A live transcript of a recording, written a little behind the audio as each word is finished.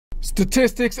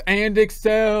Statistics and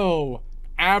Excel.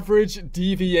 Average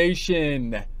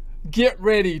deviation. Get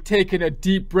ready, taking a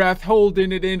deep breath,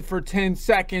 holding it in for 10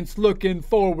 seconds, looking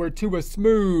forward to a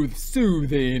smooth,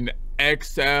 soothing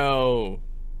Excel.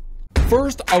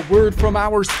 First, a word from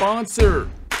our sponsor.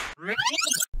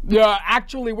 Yeah,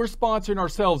 actually, we're sponsoring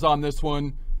ourselves on this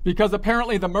one because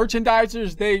apparently the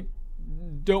merchandisers, they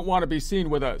don't want to be seen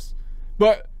with us.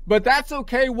 But that's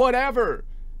okay, whatever.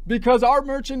 Because our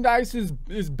merchandise is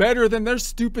better than their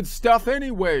stupid stuff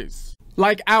anyways.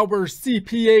 Like our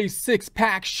CPA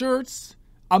 6-pack shirts,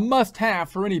 a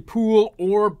must-have for any pool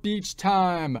or beach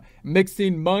time.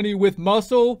 Mixing money with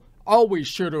muscle, always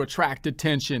sure to attract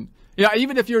attention. Yeah,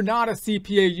 even if you're not a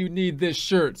CPA, you need this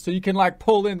shirt so you can like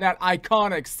pull in that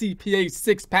iconic CPA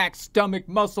 6-pack stomach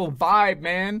muscle vibe,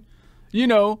 man. You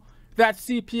know, that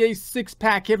CPA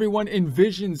 6-pack everyone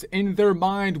envisions in their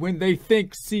mind when they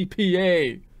think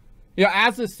CPA. Yeah,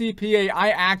 as a CPA,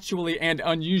 I actually and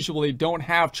unusually don't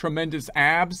have tremendous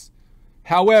abs.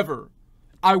 However,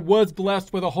 I was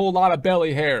blessed with a whole lot of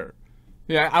belly hair.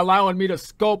 Yeah, allowing me to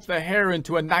sculpt the hair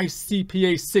into a nice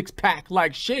CPA 6-pack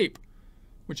like shape,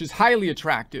 which is highly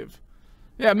attractive.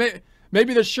 Yeah,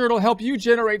 maybe the shirt will help you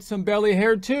generate some belly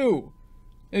hair too.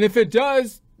 And if it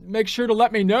does, make sure to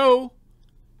let me know.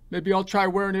 Maybe I'll try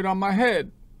wearing it on my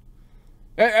head.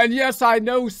 And yes, I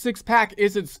know 6-pack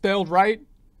isn't spelled right.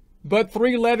 But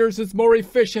 3 letters is more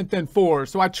efficient than 4,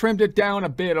 so I trimmed it down a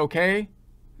bit, okay?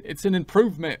 It's an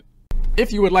improvement.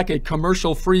 If you would like a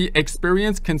commercial-free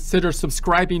experience, consider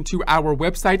subscribing to our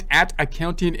website at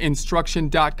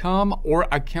accountinginstruction.com or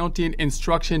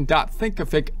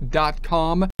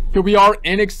accountinginstruction.thinkific.com. Here we are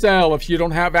in Excel. If you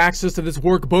don't have access to this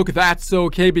workbook, that's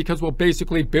okay because we'll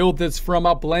basically build this from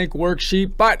a blank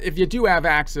worksheet. But if you do have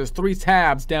access, 3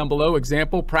 tabs down below: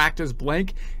 example, practice,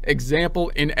 blank, example,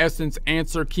 in essence,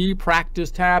 answer key,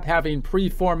 practice tab having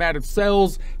pre-formatted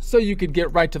cells so you could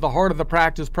get right to the heart of the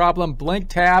practice problem, blank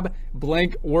tab,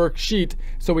 blank worksheet,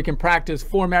 so we can practice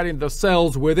formatting the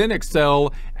cells within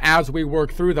Excel as we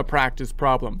work through the practice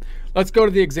problem. Let's go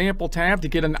to the example tab to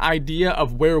get an idea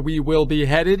of where we will be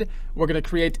headed. We're going to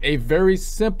create a very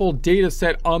simple data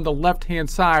set on the left-hand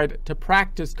side to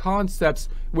practice concepts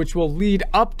which will lead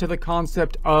up to the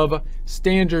concept of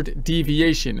standard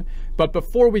deviation. But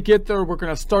before we get there, we're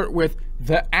going to start with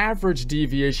the average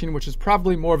deviation, which is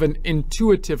probably more of an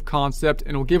intuitive concept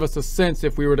and will give us a sense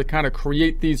if we were to kind of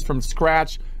create these from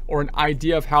scratch or an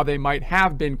idea of how they might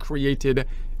have been created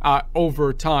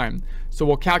over time. So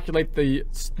we'll calculate the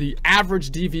average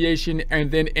deviation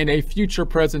and then in a future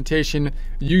presentation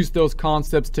use those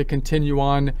concepts to continue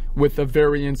on with the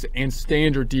variance and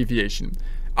standard deviation.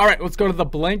 All right, let's go to the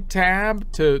blank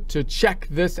tab to check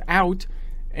this out.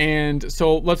 And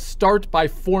so let's start by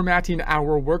formatting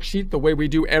our worksheet the way we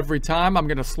do every time. I'm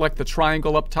going to select the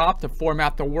triangle up top to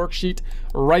format the worksheet,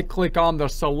 right click on the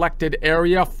selected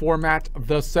area, format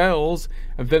the cells,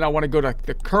 and then I want to go to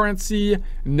the currency,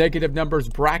 negative numbers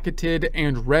bracketed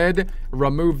and red,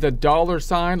 remove the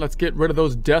 $sign. Let's get rid of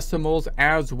those decimals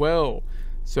as well.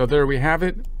 So there we have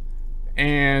it.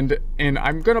 And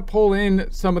I'm going to pull in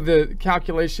some of the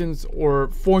calculations or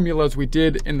formulas we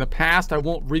did in the past. I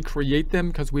won't recreate them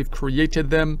because we've created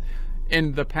them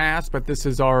in the past, but this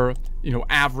is our,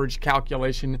 average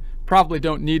calculation. Probably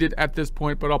don't need it at this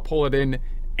point, but I'll pull it in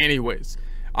anyways.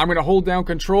 I'm going to hold down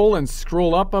Control and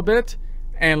scroll up a bit,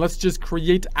 and let's just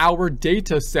create our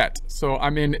data set. So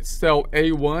I'm in cell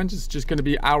A1, it's just going to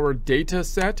be our data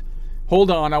set. Hold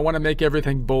on, I want to make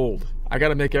everything bold. I got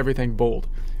to make everything bold.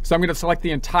 So I'm going to select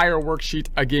the entire worksheet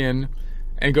again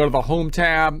and go to the Home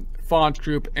tab, Font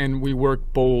Group, and we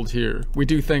work bold here. We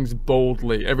do things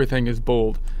boldly. Everything is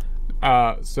bold.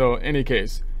 So in any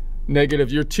case,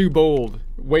 negative, you're too bold.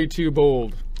 Way too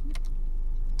bold.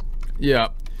 Yeah.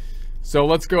 So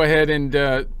let's go ahead and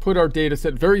put our data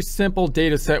set. Very simple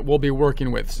data set we'll be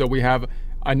working with. So we have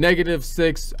a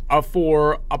 -6, a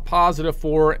 4, a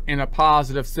 +4, and a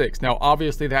 +6. Now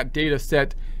obviously that data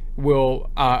set will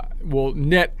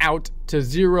net out to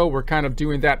 0. We're kind of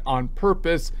doing that on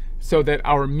purpose so that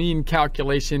our mean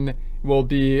calculation will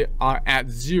be at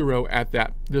 0 at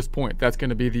this point. That's going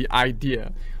to be the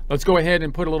idea. Let's go ahead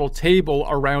and put a little table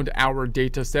around our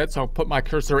data set. So I'll put my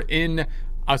cursor in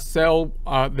a cell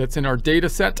that's in our data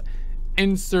set,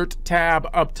 insert tab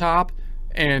up top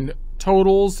and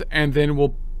totals, and then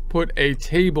we'll put a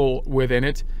table within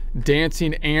it.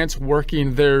 Dancing ants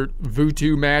working their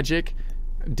voodoo magic,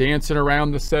 dancing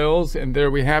around the cells, and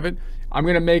there we have it. I'm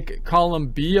going to make column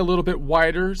B a little bit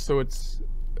wider so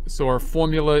our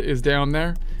formula is down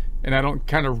there and I don't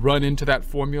kind of run into that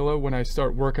formula when I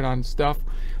start working on stuff.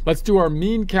 Let's do our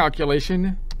mean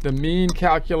calculation. The mean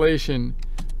calculation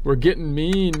We're getting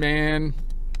mean, man.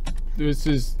 This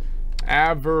is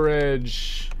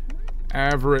average.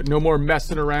 Average. No more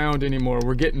messing around anymore.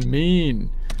 We're getting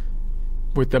mean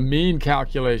with the mean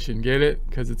calculation. Get it?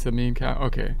 Because it's a mean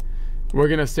okay. We're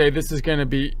going to say this is going to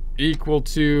be equal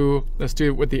to, let's do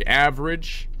it with the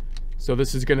average. So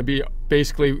this is going to be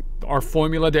basically our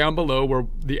formula down below, where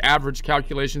the average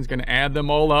calculation is going to add them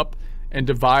all up and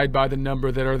divide by the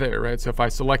number that are there, right? So if I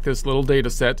select this little data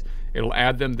set, it'll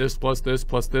add them this plus this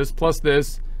plus this plus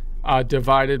this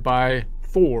divided by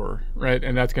 4, right?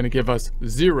 And that's going to give us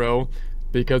 0,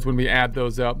 because when we add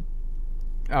those up,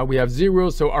 we have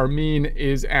 0, so our mean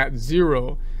is at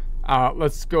 0.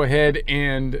 Let's go ahead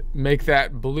and make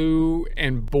that blue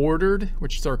and bordered,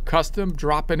 which is our custom,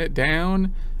 dropping it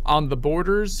down on the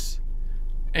borders,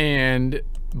 and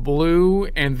blue,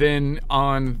 and then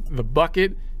on the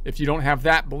bucket. If you don't have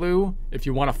that blue, if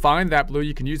you want to find that blue,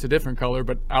 you can use a different color,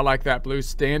 but I like that blue.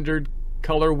 Standard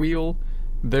color wheel,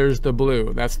 there's the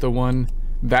blue. That's the one.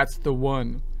 That's the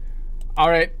one.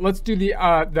 All right, let's do the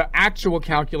actual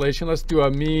calculation. Let's do a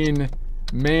mean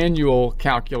manual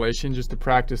calculation just to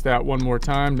practice that one more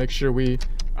time. Make sure we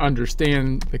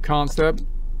understand the concept.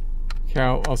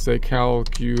 I'll say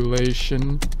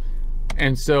calculation.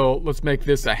 And so let's make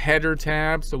this a header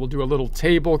tab. So we'll do a little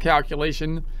table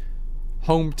calculation.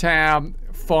 Home tab,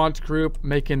 font group,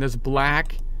 making this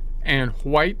black and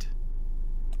white.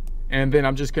 And then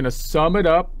I'm just going to sum it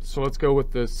up. So let's go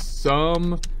with the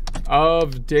sum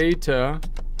of data,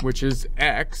 which is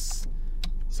X.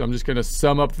 So I'm just going to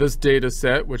sum up this data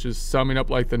set, which is summing up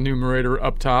like the numerator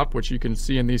up top, which you can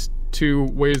see in these two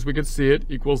ways we could see it,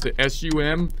 equals to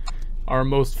SUM, our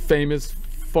most famous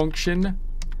function.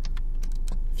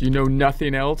 If you know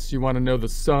nothing else, you want to know the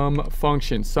sum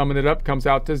function. Summing it up comes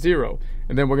out to 0.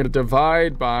 And then we're going to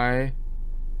divide by,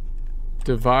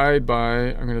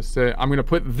 I'm going to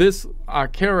put this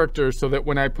character so that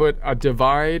when I put a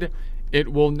divide,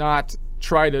 it will not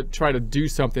try to do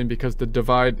something, because the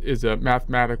divide is a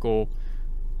mathematical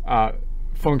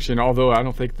function, although I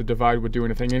don't think the divide would do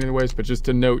anything anyways. But just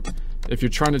to note, if you're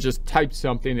trying to just type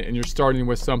something and you're starting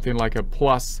with something like a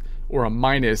plus or a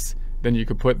minus, then you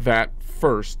could put that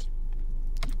first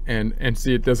and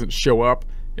see it doesn't show up.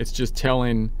 It's just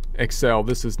telling Excel,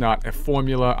 this is not a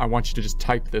formula. I want you to just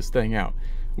type this thing out.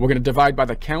 We're going to divide by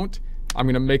the count. I'm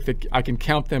going to I can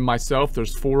count them myself.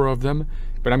 There's 4 of them,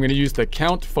 but I'm going to use the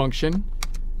count function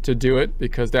to do it,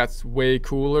 because that's way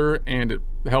cooler and it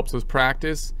helps us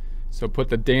practice. So put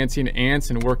the dancing ants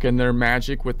and work in their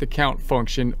magic with the count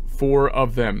function, 4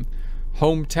 of them.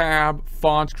 Home tab,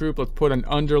 font group, let's put an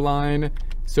underline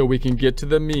so we can get to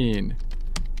the mean.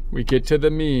 We get to the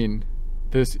mean.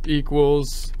 This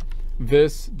equals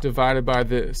this divided by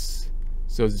this.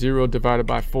 So 0 divided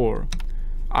by 4.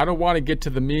 I don't want to get to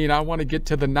the mean, I want to get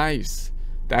to the nice.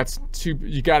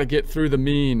 You got to get through the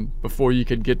mean before you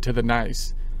can get to the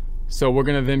nice. So we're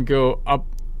going to then go up,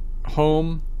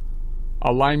 home,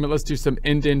 alignment, let's do some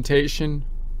indentation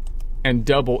and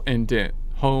double indent.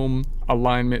 Home,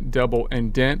 alignment, double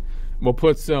indent. We'll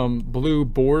put some blue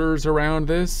borders around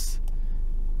this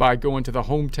by going to the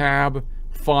home tab,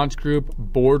 font group,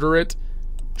 border it,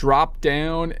 drop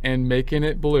down and making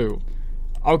it blue.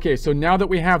 Okay, so now that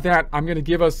we have that, I'm going to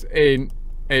give us a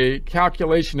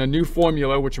calculation, a new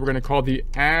formula, which we're going to call the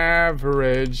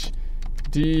average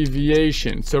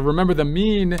deviation. So remember, the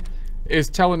mean is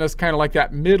telling us kind of like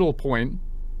that middle point,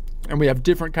 and we have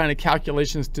different kind of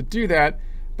calculations to do that.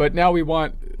 But now we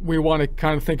want to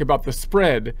kind of think about the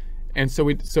spread, and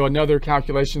so another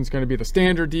calculation is going to be the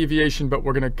standard deviation, but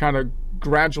we're going to kind of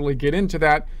gradually get into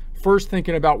that. First,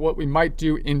 thinking about what we might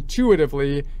do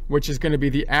intuitively, which is going to be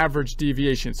the average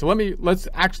deviation. So let's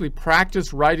actually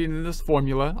practice writing in this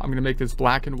formula. I'm going to make this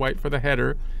black and white for the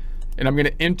header, and I'm going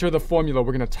to enter the formula.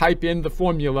 We're going to type in the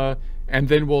formula, and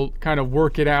then we'll kind of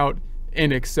work it out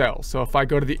in Excel. So if I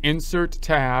go to the Insert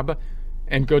tab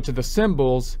and go to the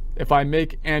symbols, if I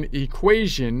make an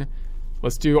equation,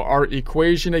 let's do our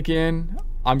equation again.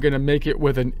 I'm going to make it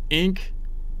with an ink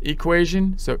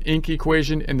equation. So ink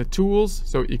equation in the tools.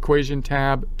 So equation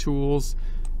tab, tools,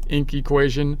 ink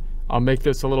equation. I'll make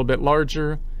this a little bit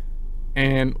larger,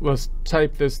 and let's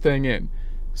type this thing in.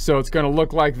 So it's going to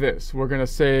look like this. We're going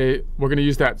to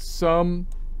use that sum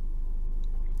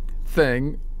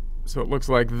thing. So it looks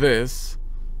like this.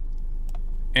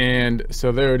 And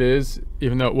so there it is.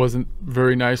 Even though it wasn't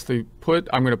very nicely put,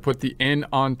 I'm going to put the N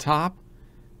on top.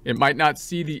 It might not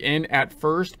see the N at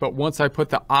first, but once I put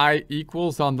the I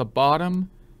equals on the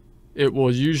bottom, it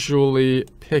will usually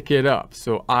pick it up.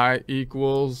 So I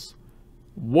equals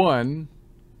 1.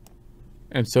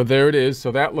 And so there it is.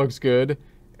 So that looks good.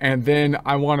 And then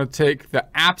I want to take the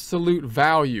absolute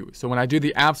value. So when I do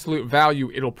the absolute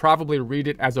value, it'll probably read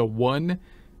it as a 1,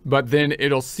 but then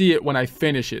it'll see it when I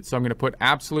finish it. So I'm going to put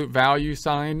absolute value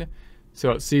sign.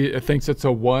 So it thinks it's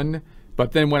a 1,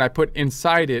 but then when I put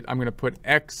inside it, I'm going to put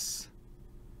x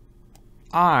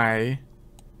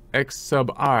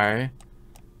sub I,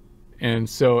 and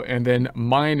then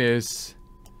minus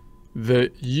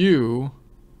the u,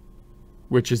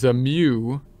 which is a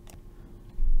mu,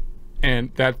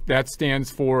 and that stands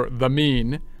for the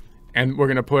mean. And we're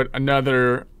going to put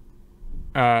another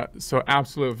so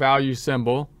absolute value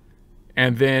symbol,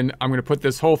 and then I'm going to put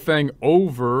this whole thing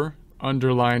over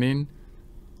underlining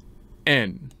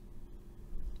n.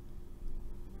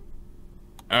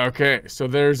 Okay, so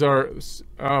there's our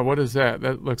what is that?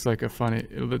 That looks like a funny,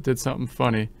 it did something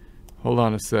funny. Hold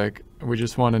on a sec. We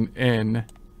just want an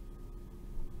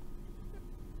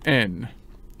n.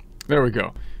 There we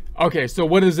go. Okay, so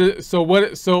what is it?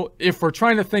 So if we're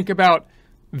trying to think about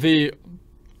the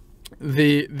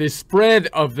spread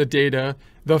of the data,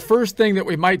 the first thing that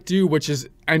we might do, which is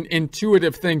an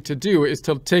intuitive thing to do, is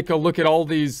to take a look at all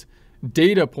these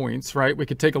data points, right? We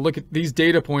could take a look at these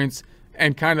data points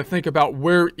and kind of think about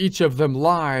where each of them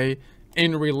lie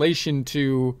in relation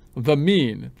to the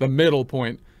mean, the middle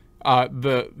point,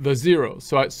 the 0.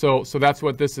 So that's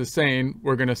what this is saying.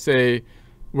 We're going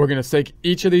to take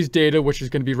each of these data, which is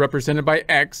going to be represented by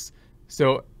x.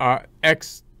 So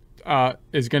x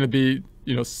is going to be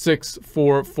 6,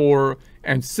 4, 4,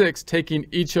 and 6, taking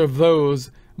each of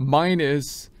those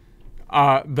minus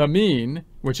the mean,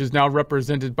 which is now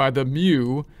represented by the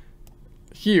mu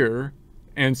here.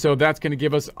 And so that's going to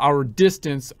give us our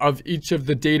distance of each of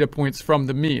the data points from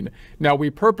the mean. Now, we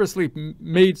purposely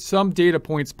made some data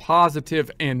points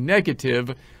positive and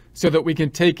negative so that we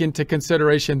can take into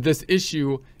consideration this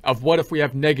issue of what if we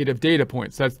have negative data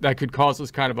points. That could cause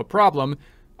us kind of a problem.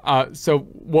 So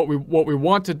what we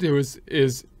want to do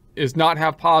is not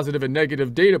have positive and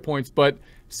negative data points, but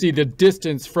see the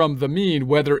distance from the mean,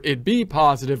 whether it be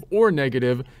positive or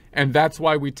negative, and that's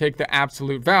why we take the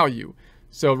absolute value.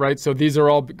 So, right, so these are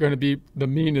all going to be, the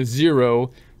mean is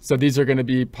 0, so these are going to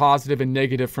be positive and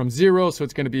negative from 0, so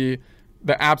it's going to be,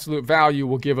 the absolute value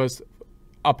will give us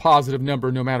a positive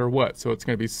number no matter what. So it's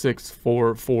going to be 6,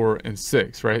 4, 4, and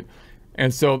 6, right?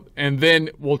 And then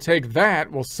we'll take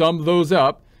that, we'll sum those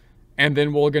up, and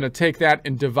then we're going to take that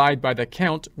and divide by the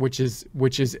count, which is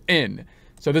n.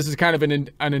 So this is kind of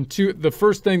the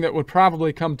first thing that would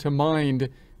probably come to mind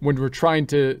when we're trying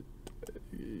to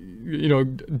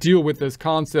deal with this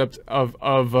concept of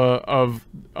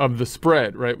the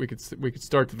spread, right? We could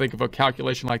start to think of a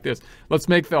calculation like this. Let's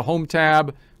make the home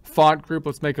tab font group,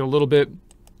 let's make it a little bit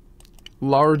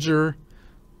larger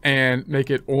and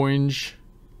make it orange.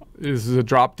 This is a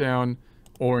drop down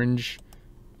orange.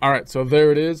 All right, so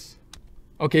there it is.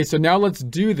 Okay, so now let's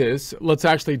do this. Let's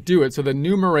actually do it. So the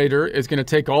numerator is going to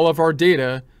take all of our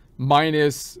data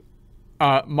minus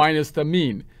the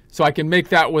mean. So I can make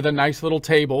that with a nice little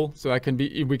table. So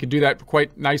we could do that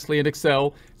quite nicely in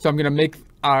Excel. So I'm going to make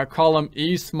column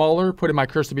E smaller, putting my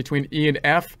cursor between E and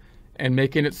F and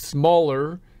making it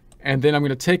smaller. And then I'm going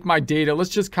to take my data. Let's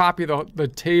just copy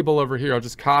the table over here. I'll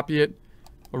just copy it,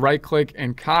 right click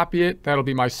and copy it. That'll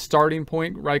be my starting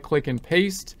point. Right click and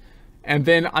paste. And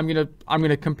then I'm going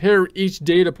to compare each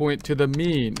data point to the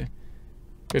mean. I'm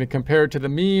going to compare it to the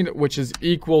mean, which is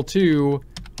equal to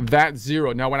that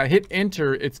 0. Now, when I hit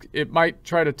enter, it might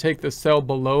try to take the cell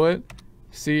below it.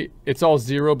 See, it's all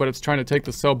 0, but it's trying to take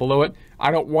the cell below it. I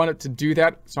don't want it to do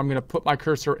that, so I'm going to put my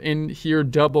cursor in here,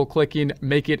 double clicking,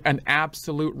 make it an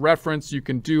absolute reference. You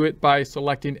can do it by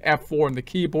selecting F4 on the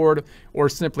keyboard or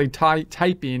simply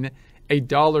typing a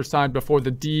 $ before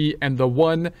the D and the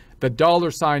 1. The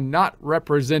 $ not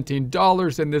representing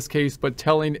dollars in this case, but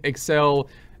telling Excel,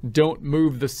 don't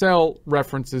move the cell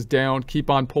references down. Keep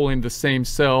on pulling the same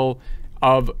cell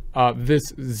of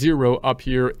this 0 up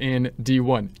here in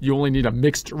D1. You only need a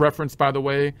mixed reference, by the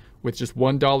way, with just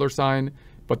 $1,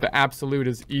 but the absolute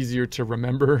is easier to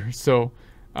remember. So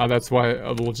that's why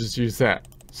we'll just use that.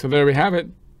 So there we have it.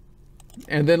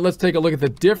 And then let's take a look at the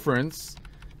difference.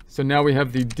 So now we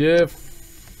have the difference,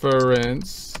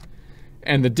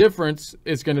 and the difference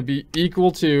is going to be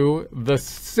equal to the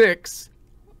 6,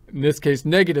 in this case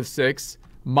negative 6,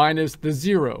 minus the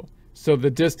 0. So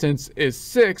the distance is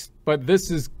 6, but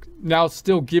this is now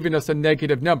still giving us a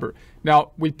negative number.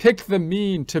 Now, we picked the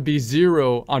mean to be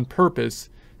 0 on purpose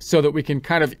so that we can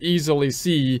kind of easily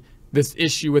see this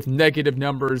issue with negative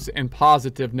numbers and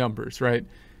positive numbers, right?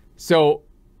 So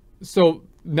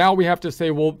now we have to say,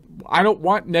 well, I don't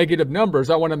want negative numbers.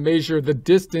 I want to measure the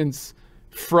distance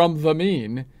from the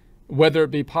mean. whether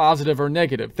it be positive or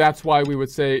negative. That's why we would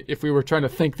say, if we were trying to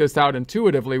think this out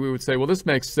intuitively, we would say, well, this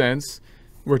makes sense.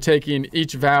 We're taking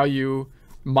each value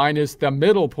minus the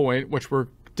middle point, which we're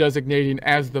designating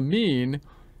as the mean,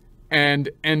 and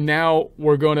now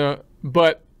we're gonna,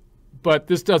 but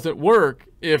this doesn't work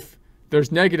if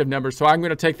there's negative numbers, so I'm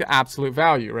gonna take the absolute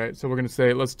value, right? So we're gonna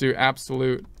say, let's do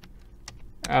absolute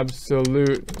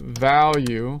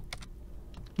value.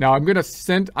 Now I'm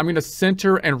gonna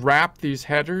center and wrap these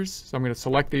headers. So I'm gonna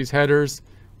select these headers,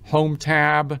 home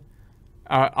tab,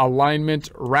 alignment,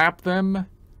 wrap them,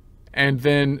 and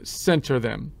then center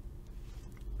them.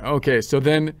 Okay, so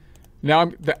then now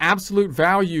the absolute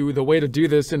value, the way to do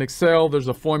this in Excel, there's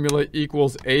a formula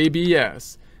equals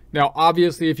ABS. Now,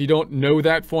 obviously, if you don't know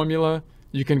that formula,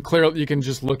 you can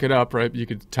just look it up, right? You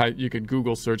could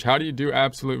Google search, how do you do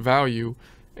absolute value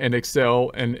in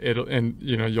Excel, and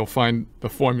you'll find the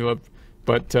formula.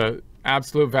 But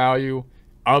absolute value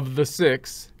of the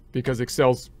 6, because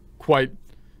Excel's quite,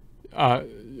 a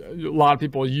lot of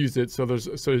people use it.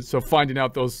 So finding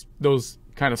out those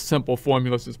kind of simple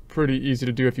formulas is pretty easy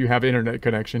to do if you have internet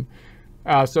connection.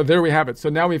 So there we have it. So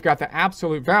now we've got the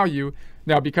absolute value.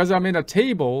 Now, because I'm in a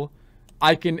table,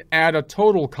 I can add a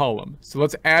total column. So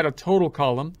let's add a total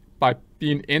column by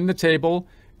being in the table,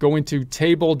 going to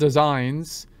table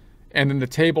designs, and then the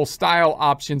table style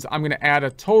options, I'm going to add a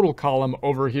total column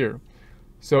over here.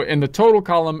 So in the total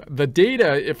column, the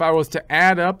data, if I was to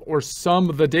add up or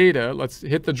sum the data, let's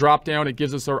hit the drop down. It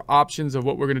gives us our options of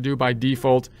what we're going to do by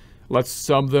default. Let's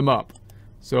sum them up.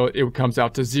 So it comes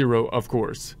out to 0, of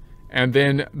course. And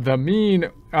then the mean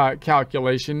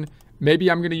calculation,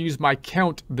 maybe I'm going to use my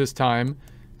count this time.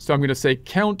 So I'm going to say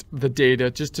count the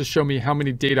data just to show me how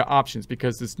many data options,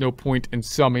 because there's no point in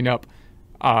summing up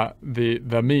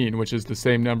the mean, which is the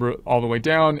same number all the way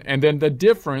down. And then the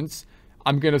difference,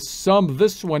 I'm going to sum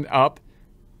this one up,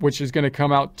 which is going to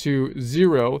come out to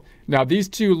 0. Now these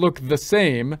two look the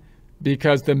same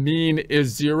because the mean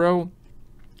is 0,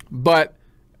 but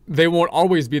they won't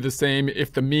always be the same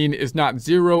if the mean is not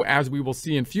 0, as we will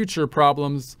see in future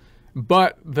problems.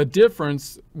 But the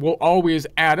difference will always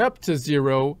add up to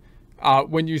 0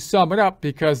 when you sum it up,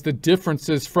 because the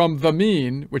differences from the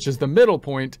mean, which is the middle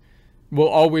point, will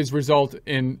always result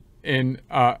in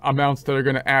amounts that are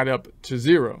going to add up to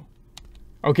 0.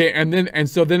 Okay, and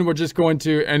so then we're just going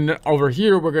to, and over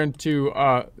here we're going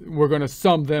to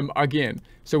sum them again.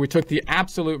 So we took the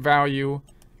absolute value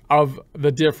of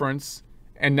the difference,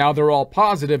 and now they're all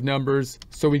positive numbers,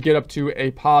 so we get up to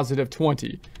a positive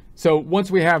 20. So once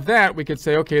we have that, we could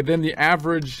say, okay, then the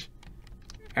average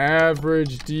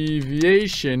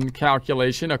deviation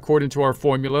calculation according to our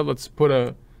formula. Let's put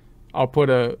I'll put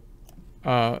a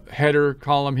header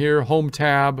column here, home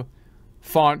tab,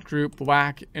 font group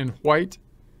black and white.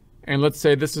 And let's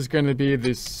say this is going to be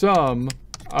the sum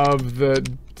of the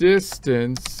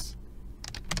distance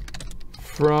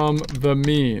from the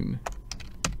mean,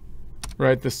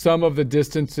 right? The sum of the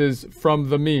distances from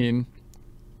the mean,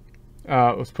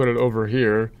 let's put it over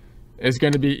here, is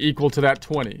going to be equal to that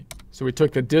 20. So we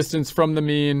took the distance from the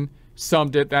mean,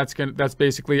 summed it. That's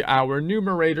basically our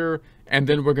numerator. And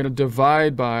then we're going to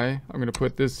divide by, I'm going to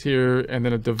put this here and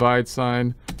then a divide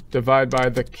sign, divide by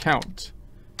the count,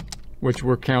 which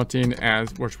we're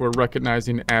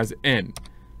recognizing as n.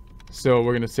 So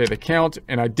we're going to say the count,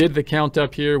 and I did the count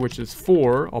up here, which is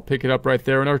 4. I'll pick it up right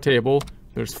there in our table.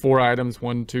 There's 4 items,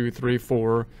 1, 2, 3,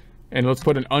 4. And let's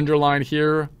put an underline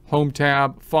here, home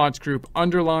tab, fonts group,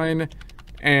 underline,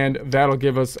 and that'll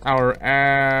give us our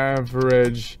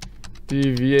average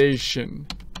deviation.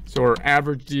 So our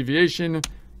average deviation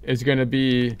is going to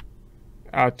be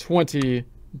 20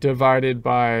 divided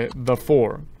by the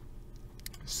 4.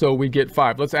 So we get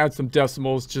 5. Let's add some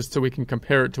decimals just so we can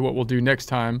compare it to what we'll do next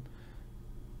time.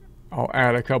 I'll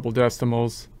add a couple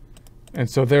decimals. And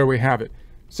so there we have it.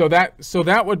 So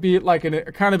that would be like a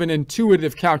kind of an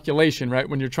intuitive calculation, right?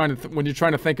 When you're trying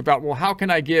to think about, well, how can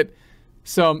I get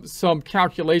some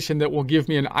calculation that will give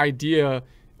me an idea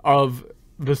of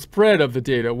the spread of the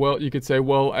data? Well, you could say,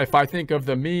 well, if I think of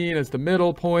the mean as the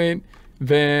middle point,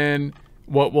 then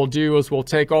what we'll do is we'll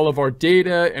take all of our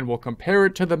data and we'll compare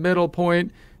it to the middle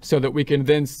point so that we can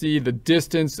then see the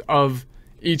distance of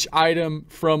each item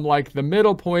from like the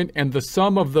middle point, and the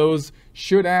sum of those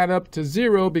should add up to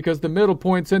 0 because the middle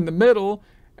point's in the middle,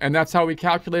 and that's how we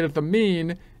calculated the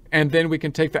mean. And then we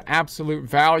can take the absolute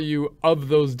value of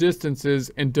those distances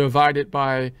and divide it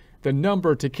by the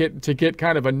number to get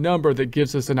kind of a number that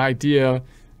gives us an idea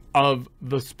of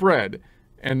the spread.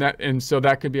 And so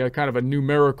that could be a kind of a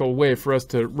numerical way for us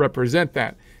to represent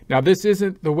that. Now, this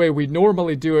isn't the way we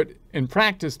normally do it in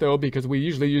practice, though, because we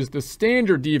usually use the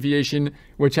standard deviation,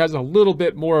 which has a little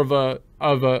bit more of a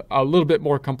little bit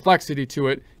more complexity to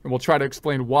it, and we'll try to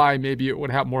explain why maybe it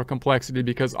would have more complexity,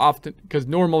 because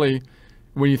normally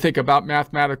when you think about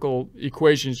mathematical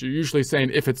equations, you're usually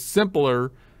saying if it's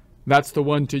simpler, that's the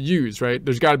one to use, right?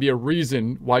 There's got to be a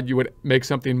reason why you would make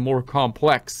something more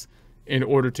complex in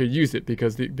order to use it,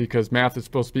 because math is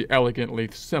supposed to be elegantly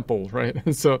simple, right?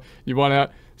 So you want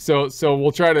to so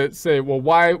we'll try to say, well,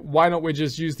 why don't we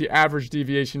just use the average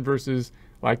deviation versus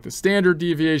like the standard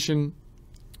deviation?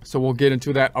 So we'll get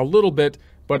into that a little bit,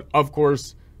 but of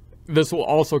course this will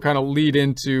also kind of lead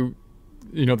into,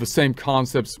 you know, the same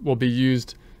concepts will be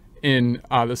used in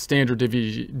the standard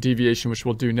deviation, which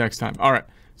we'll do next time. All right,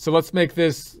 so let's make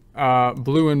this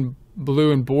blue and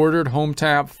bordered. Home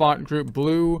tab, font group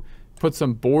blue. Put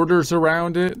some borders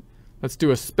around it. Let's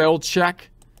do a spell check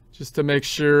just to make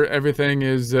sure everything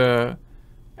is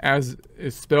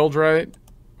spelled right,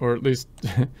 or at least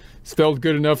spelled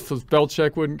good enough so spell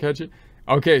check wouldn't catch it.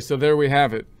 Okay, so there we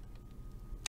have it.